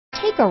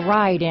Take a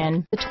ride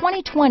in the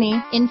 2020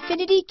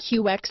 INFINITI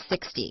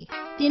QX60.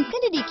 The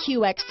INFINITI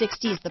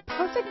QX60 is the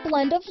perfect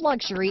blend of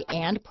luxury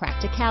and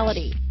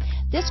practicality.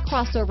 This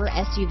crossover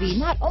SUV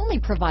not only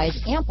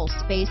provides ample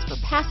space for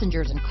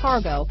passengers and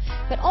cargo,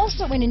 but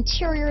also an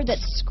interior that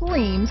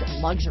screams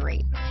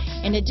luxury.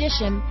 In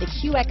addition, the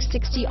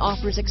QX60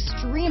 offers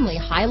extremely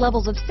high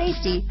levels of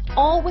safety,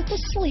 all with a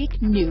sleek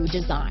new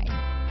design.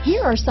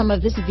 Here are some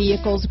of this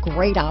vehicle's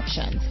great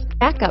options: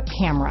 backup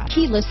camera,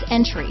 keyless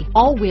entry,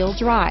 all-wheel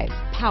drive,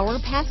 power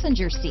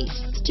passenger seat,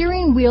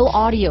 steering wheel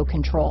audio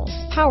controls,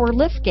 power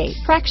liftgate,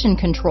 traction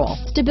control,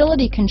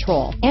 stability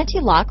control,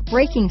 anti-lock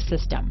braking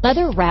system,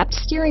 leather-wrapped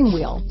steering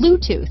wheel,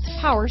 Bluetooth,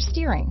 power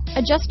steering,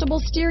 adjustable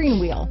steering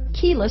wheel,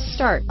 keyless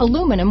start,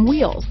 aluminum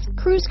wheels,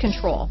 cruise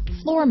control,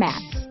 floor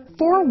mats,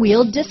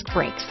 four-wheel disc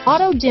brakes,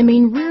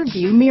 auto-dimming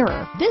rear-view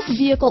mirror. This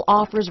vehicle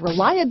offers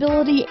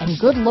reliability and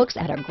good looks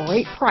at a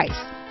great price.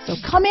 So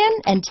come in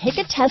and take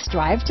a test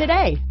drive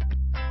today.